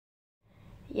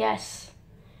Yes.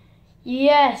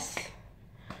 Yes.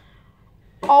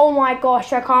 Oh my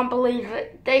gosh, I can't believe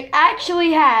it. They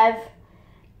actually have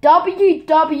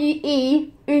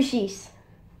WWE OOSHIES.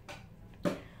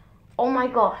 Oh my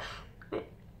gosh.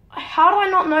 How do I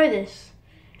not know this?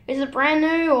 Is it brand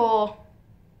new or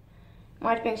am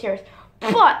I being serious?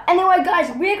 But anyway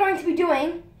guys, we're going to be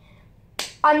doing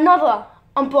another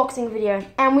unboxing video.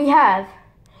 And we have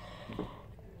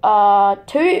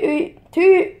two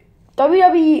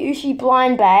WWE OOSHIE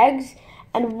blind bags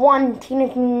and one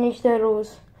Teenage Mutant Ninja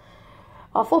Turtles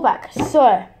 4-pack.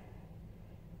 So,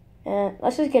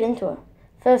 let's just get into it.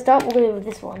 First up, we'll go with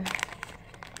this one.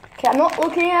 Okay, I'm not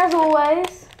looking as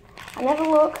always. I never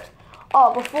look.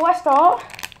 Oh, before I start,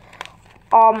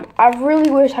 I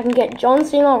really wish I can get John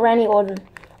Cena or Randy Orton.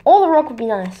 Or The Rock would be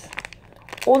nice.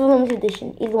 Or the limited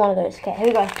edition, either one of those. Okay, here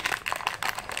we go.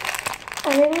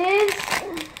 And it is...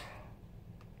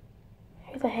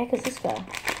 Who the heck is this guy?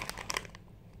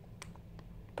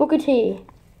 Booker T.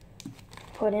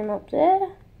 Put him up there.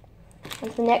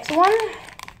 And the next one.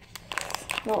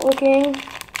 Not looking.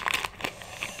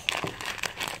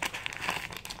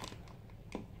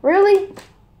 Really?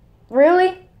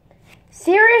 Really?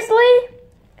 Seriously?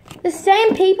 The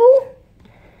same people?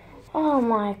 Oh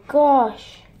my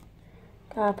gosh.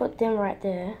 Gotta put them right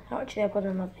there. Actually, I'll put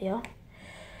them up here.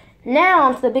 Now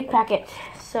onto the big packet.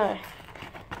 So,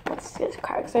 let's get this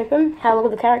cracks open. Have a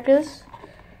look at the characters.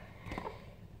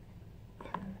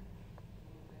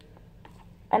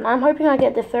 And I'm hoping I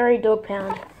get the furry dog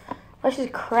pound. Let's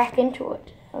just crack into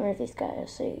it. I don't know if this guy,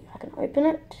 let's see if I can open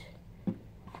it.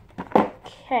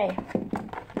 Okay.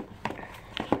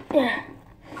 Yeah.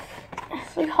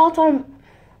 It's like hard time.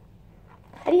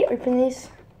 How do you open these?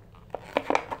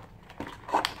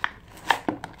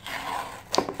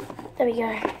 There we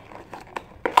go.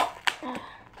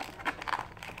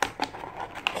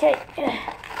 Okay.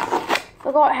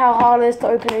 Forgot how hard it is to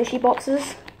open Ooshie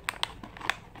boxes.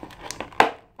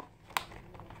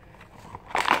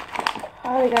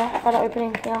 Oh, there we go. I got it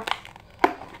opening here.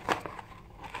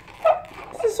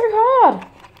 This is so hard.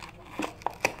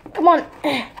 Come on.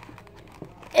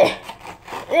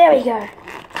 There we go.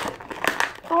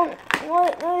 Come on.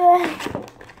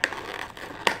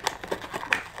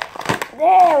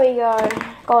 There we go.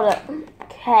 Got it.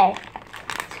 Okay.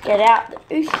 Let's get out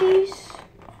the Ooshies.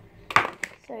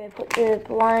 So put the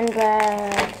blind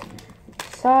bag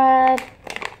aside.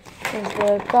 There's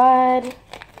the guide.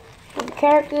 The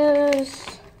characters.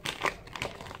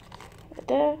 Right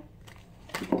there.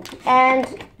 And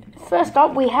first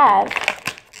up we have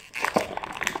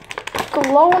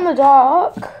glow in the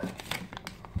dark.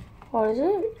 What is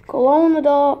it? Glow in the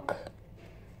dark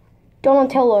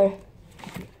Donatello.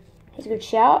 He's a good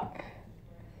shout.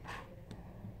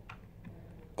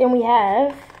 Then we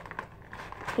have,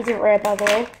 he's a rare by the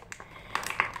way.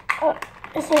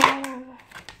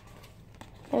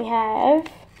 Then we have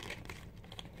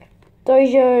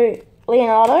Dojo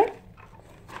Leonardo.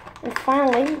 And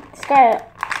finally, this guy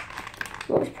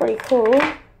looks pretty cool.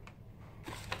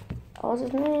 What's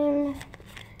his name?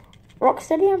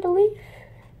 Rocksteady, I believe.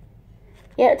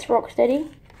 Yeah, it's Rocksteady.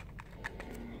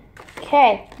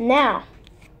 Okay, now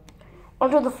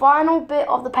onto the final bit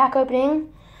of the pack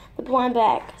opening, the blind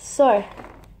bag. So,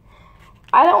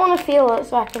 I don't want to feel it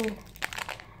so I can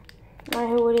know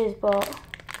who it is, but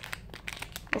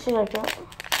let's just open it.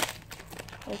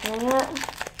 Opening it.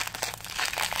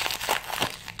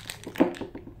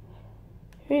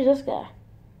 Who's this guy?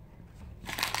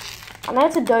 I know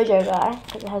it's a dojo guy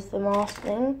because it has the mask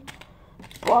thing,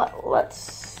 but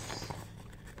let's...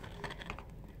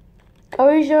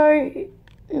 Dojo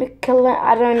Michelin,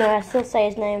 I don't know, I still say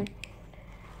his name.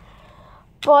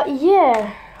 But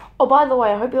yeah. Oh, by the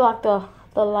way, I hope you like the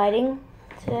lighting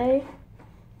today.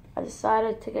 I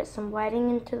decided to get some lighting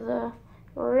into the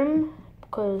room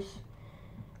because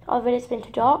the other video's been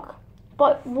too dark.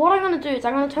 But what I'm going to do is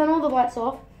I'm going to turn all the lights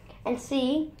off and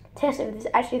test if this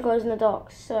actually glows in the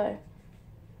dark. So,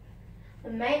 the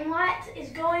main light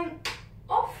is going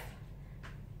off.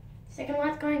 Second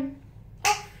light's going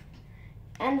off.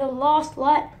 And the last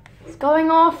light is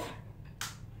going off.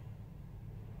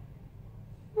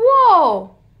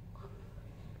 Whoa!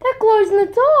 That glows in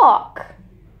the dark.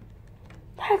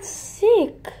 That's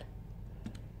sick.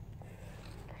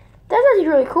 That's actually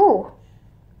really cool.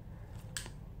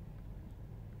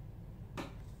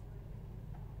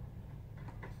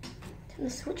 Turn the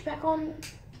switch back on.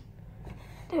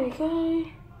 There we go.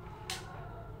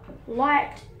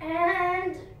 Light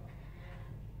and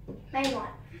main light.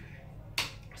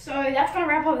 So that's gonna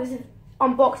wrap up this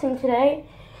unboxing today.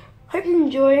 Hope you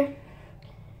enjoy.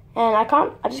 And I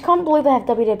just can't believe they have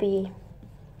WWE. I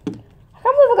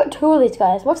can't believe got two of these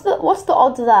guys. What's the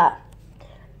odds of that?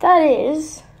 That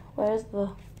is, where's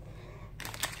the?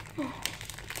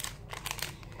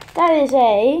 That is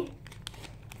a.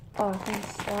 Oh,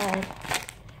 inside.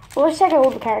 Well, let's check out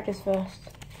all the characters first.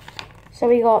 So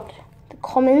we got the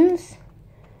commons,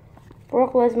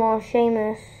 Brock Lesnar,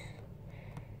 Sheamus.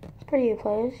 Pretty good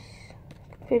players.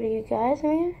 Pretty good guys, I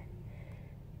mean.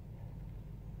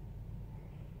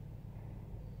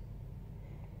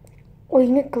 Oh, you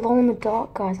can get glow in the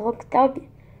dark, guys. Look, that would be.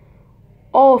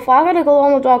 Oh, if I got a glow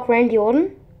in the dark Randy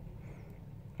Orton,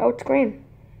 I would scream.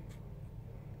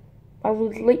 I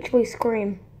would literally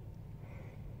scream.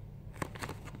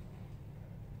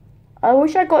 I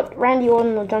wish I got Randy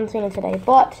Orton or John Cena today,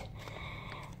 but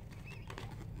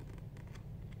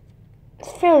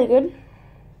it's fairly good.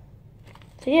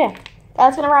 So yeah,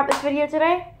 that's gonna wrap this video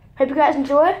today. Hope you guys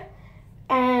enjoyed,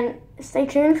 and stay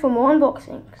tuned for more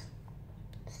unboxings.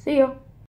 See ya.